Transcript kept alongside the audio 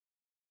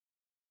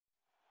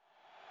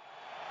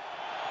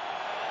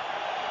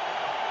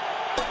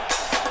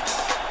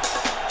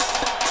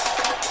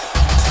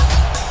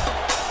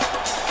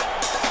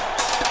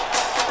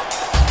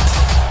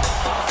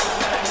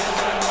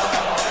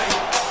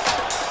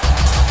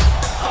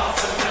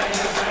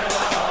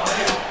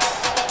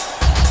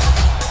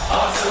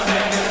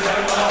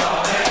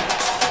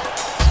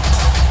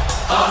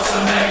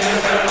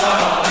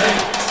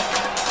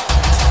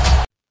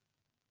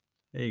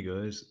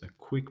guys, a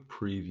quick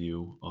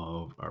preview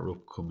of our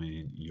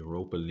upcoming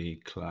Europa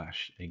League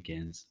clash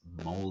against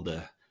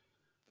Molde.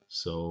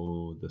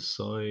 So the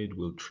side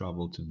will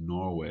travel to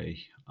Norway.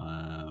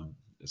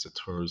 It's a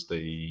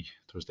Thursday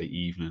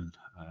evening,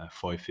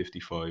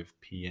 5:55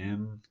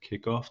 p.m.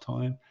 kickoff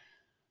time.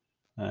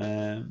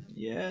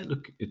 Yeah,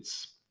 look,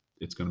 it's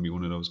going to be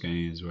one of those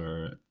games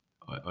where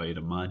I'd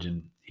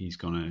imagine he's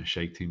going to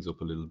shake things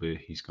up a little bit.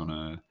 He's going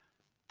to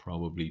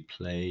probably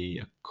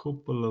play a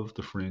couple of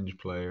the fringe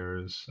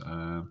players.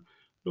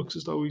 Looks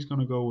as though he's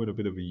going to go with a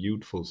bit of a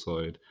youthful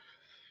side.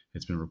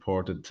 It's been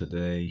reported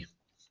today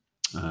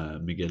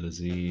Miguel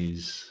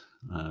Aziz,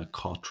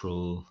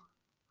 Cottrell,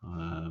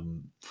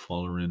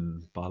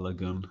 Follerin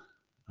Balogun.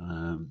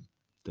 Um,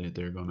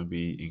 they're going to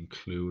be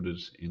included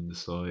in the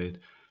side.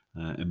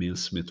 Emil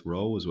Smith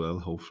Rowe as well,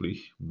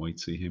 hopefully. Might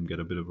see him get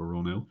a bit of a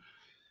run out.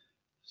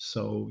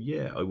 So,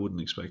 yeah, I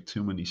wouldn't expect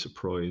too many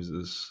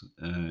surprises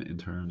in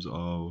terms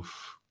of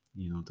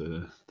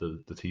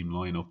the team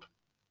lineup.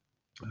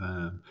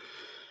 Um,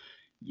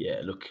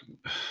 yeah, look,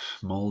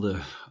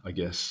 Molde, I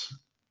guess,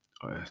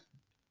 uh,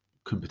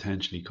 can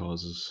potentially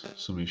causes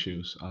some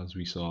issues, as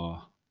we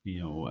saw.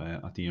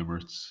 At the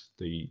Emirates,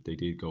 they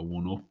did go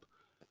one up.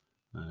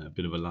 A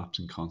bit of a lapse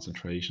in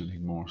concentration, I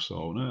think more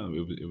so. No,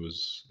 it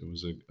was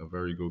a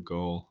very good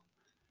goal,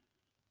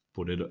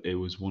 but it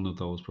was one of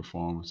those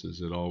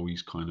performances. It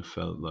always kind of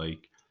felt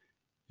like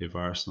if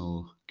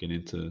Arsenal get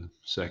into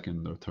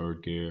second or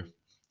third gear,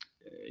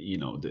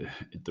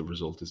 the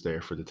result is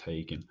there for the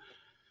taking.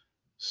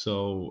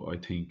 So I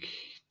think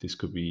this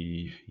could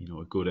be,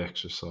 a good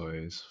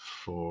exercise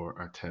for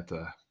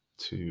Arteta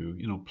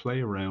to,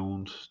 play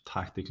around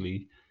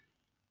tactically,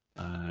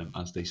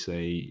 as they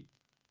say,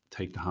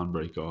 take the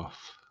handbrake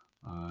off.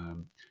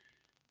 Um,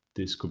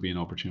 this could be an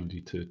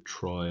opportunity to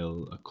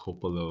trial a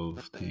couple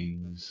of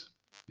things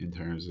in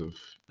terms of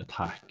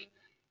attack.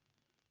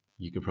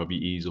 You could probably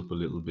ease up a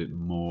little bit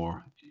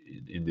more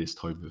in this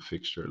type of a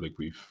fixture. Like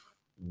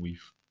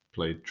we've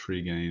played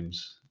 3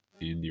 games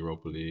in the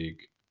Europa League.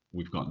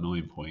 We've got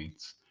 9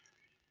 points.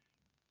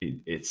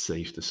 It's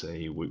safe to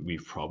say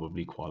we've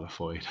probably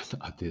qualified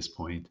at this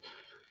point.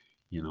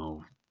 You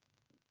know,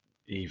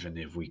 even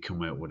if we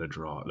come out with a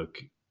draw, look,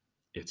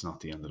 it's not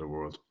the end of the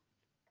world.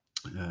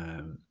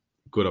 Um,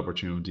 Good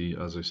opportunity,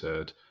 as I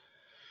said.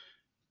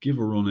 Give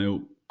a run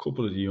out.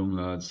 Couple of the young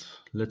lads.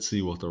 Let's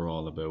see what they're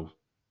all about.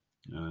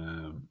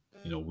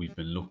 We've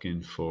been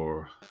looking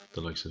for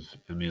the likes of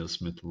Emil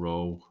Smith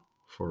Rowe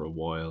for a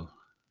while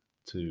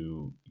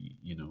to,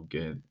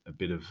 get a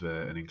bit of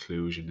an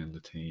inclusion in the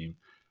team.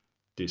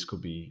 This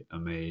could be a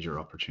major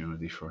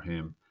opportunity for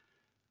him.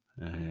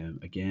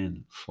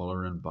 Again,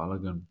 Fuller and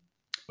Balogun,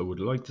 I would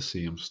like to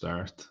see him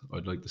start.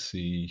 I'd like to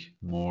see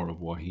more of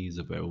what he's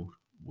about.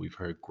 We've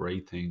heard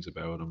great things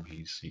about him.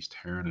 He's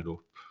tearing it up,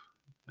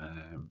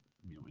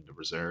 in the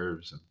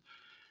reserves and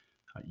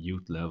at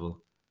youth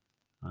level.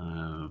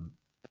 Um,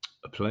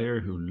 a player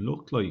who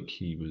looked like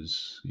he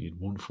had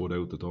 1 foot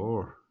out the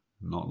door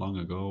not long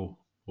ago,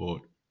 but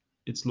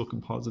it's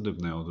looking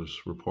positive now.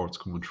 There's reports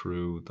coming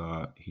through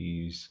that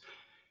he's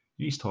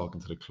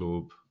talking to the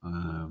club,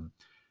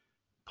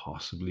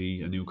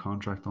 possibly a new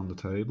contract on the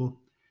table.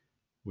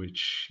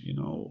 Which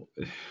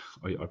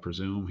I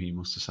presume he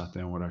must have sat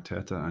down with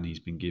Arteta and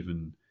he's been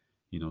given,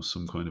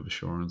 some kind of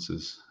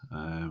assurances.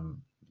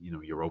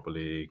 Europa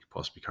League,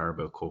 possibly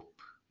Carabao Cup.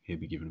 He'll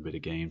be given a bit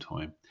of game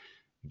time.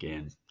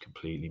 Again,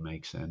 completely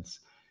makes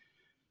sense.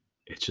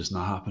 It's just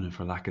not happening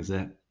for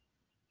Lacazette.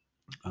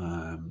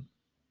 Um,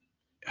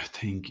 I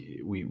think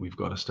we've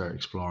got to start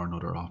exploring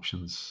other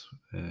options.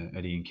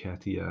 Eddie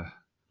Nketiah,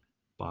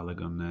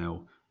 Balogun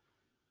now.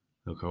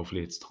 Look,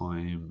 hopefully it's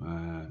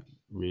time.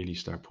 Really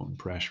start putting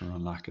pressure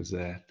on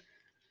Lacazette.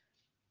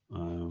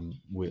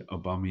 With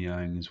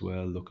Aubameyang as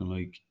well, looking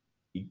like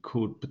he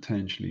could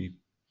potentially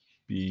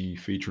be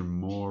featuring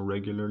more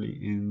regularly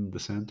in the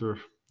central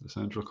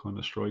kind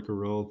of striker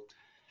role.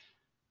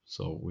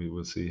 So we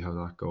will see how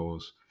that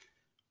goes.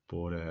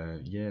 But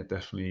yeah,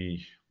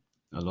 definitely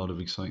a lot of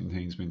exciting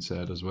things being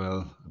said as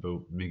well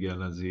about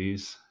Miguel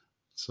Aziz.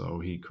 So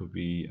he could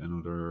be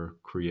another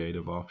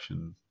creative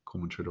option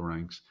coming through the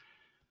ranks.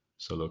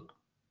 So look,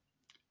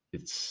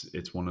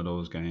 it's one of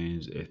those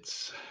games.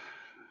 It's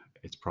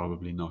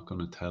probably not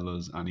going to tell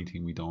us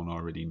anything we don't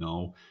already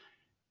know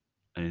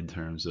in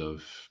terms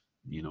of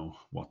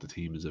what the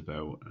team is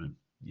about, and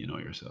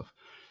yourself.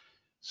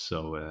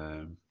 So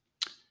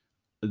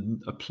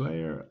a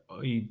player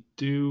I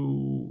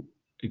do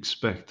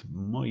expect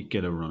might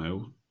get a run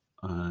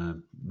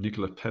out.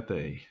 Nicola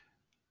Pepe,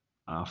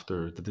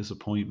 after the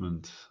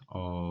disappointment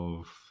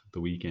of the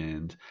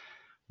weekend,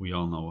 we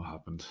all know what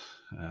happened.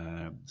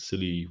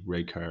 Silly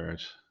red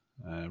card,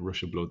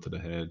 rush of blood to the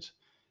head,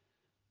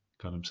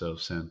 got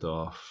himself sent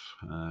off.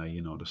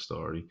 You know the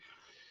story.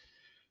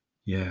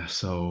 Yeah,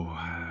 so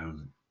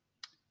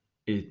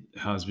it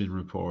has been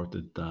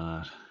reported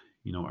that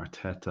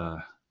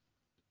Arteta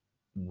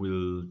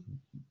will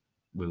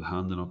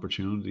hand an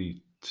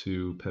opportunity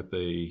to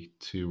Pepe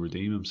to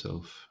redeem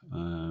himself.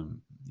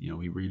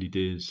 He really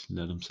did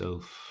let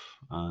himself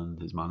and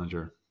his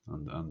manager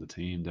and the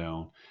team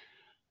down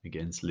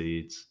against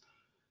Leeds.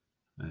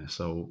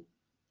 So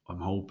I'm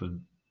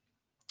hoping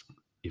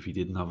if he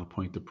didn't have a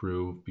point to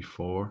prove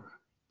before,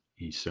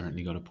 he's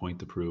certainly got a point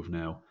to prove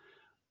now.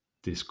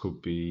 This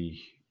could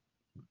be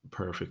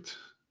perfect.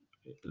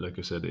 Like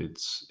I said,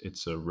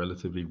 it's a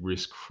relatively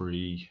risk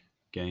free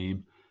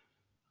game.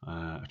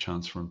 A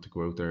chance for him to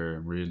go out there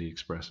and really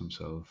express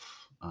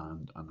himself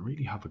and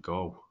really have a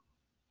go.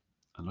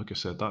 And like I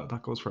said,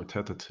 that goes for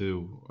Arteta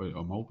too.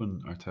 I'm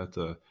hoping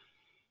Arteta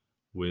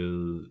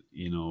will,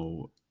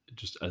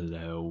 just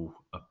allow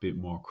a bit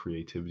more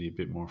creativity, a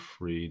bit more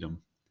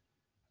freedom.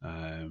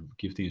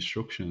 Give the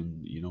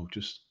instruction,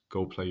 just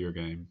go play your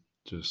game,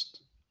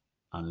 just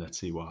and let's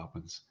see what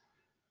happens.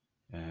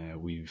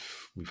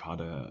 We've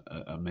had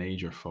a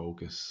major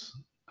focus,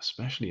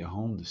 especially at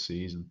home this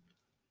season.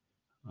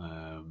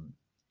 Um,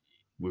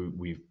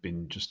 we've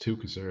been just too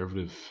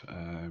conservative.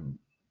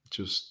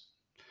 Just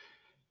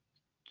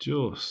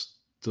just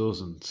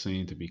doesn't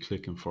seem to be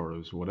clicking for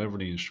us. Whatever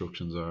the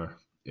instructions are,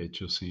 it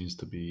just seems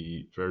to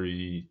be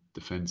very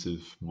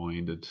defensive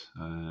minded.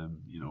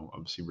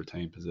 Obviously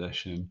retain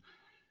possession,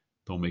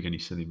 don't make any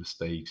silly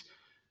mistakes,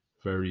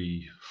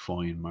 very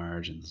fine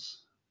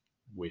margins,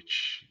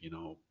 which,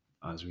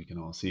 as we can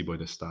all see by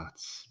the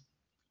stats,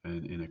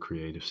 and in a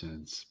creative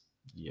sense,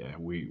 yeah,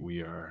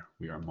 we are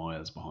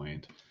miles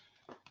behind.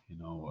 You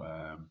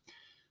know,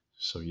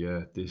 so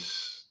yeah,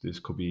 this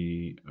could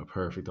be a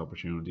perfect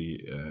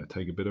opportunity.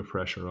 Take a bit of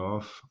pressure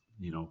off.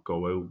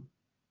 Go out,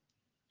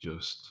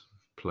 just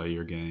play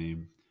your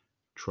game,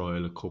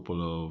 trial a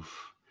couple of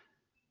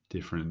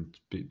different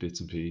bits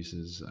and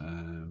pieces.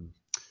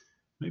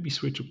 Maybe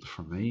switch up the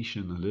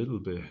formation a little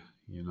bit.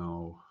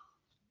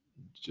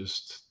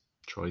 Just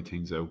try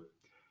things out.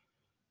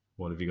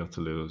 What have you got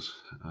to lose?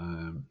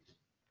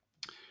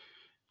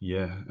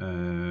 Yeah,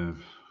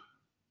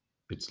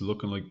 it's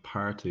looking like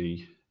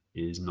Party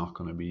is not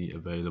going to be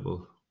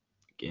available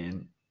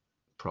again.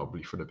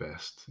 Probably for the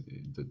best.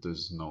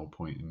 There's no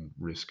point in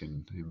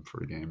risking him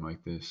for a game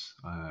like this.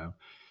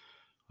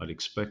 I'd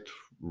expect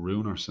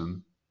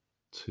Runerson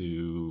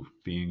to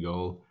be in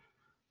goal.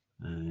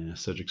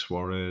 Cedric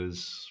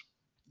Suarez,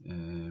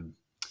 um,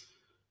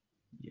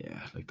 yeah,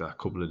 like that.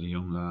 Couple of the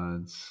young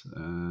lads.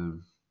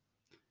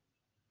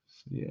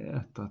 So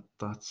yeah,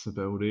 that's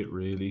about it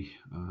really.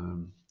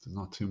 There's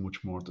not too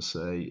much more to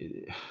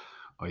say.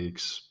 I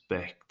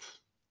expect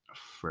a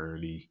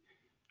fairly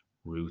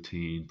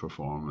routine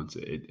performance.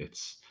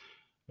 It's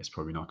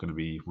probably not going to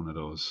be one of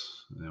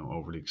those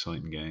overly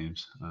exciting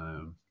games,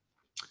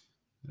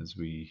 as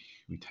we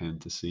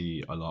tend to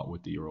see a lot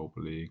with the Europa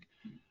League.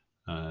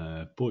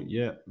 But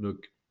yeah,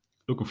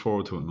 looking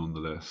forward to it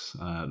nonetheless.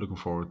 Looking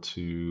forward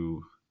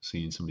to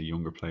seeing some of the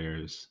younger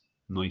players.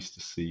 Nice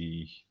to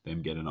see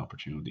them get an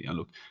opportunity. And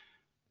look,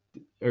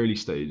 early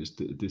stages,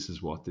 this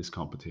is what this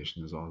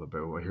competition is all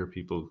about. I hear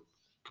people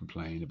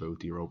complain about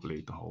the Europa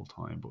League the whole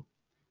time, but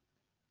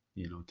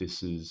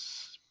this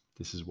is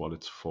what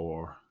it's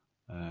for.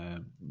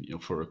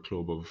 For a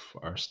club of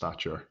our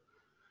stature.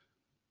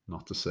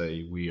 Not to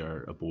say we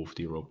are above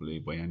the Europa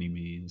League by any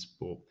means,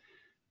 but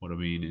what I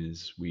mean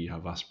is we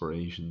have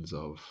aspirations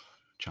of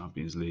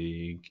Champions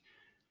League.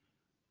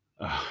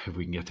 If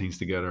we can get things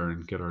together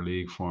and get our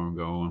league form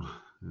going,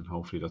 and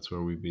hopefully that's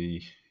where we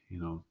be,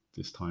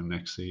 this time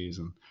next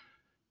season.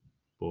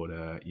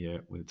 But yeah,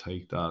 we'll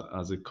take that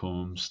as it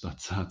comes.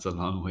 That's a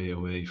long way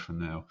away from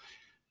now.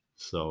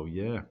 So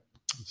yeah,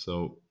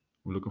 so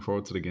we're looking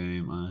forward to the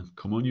game, and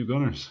come on, you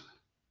Gunners!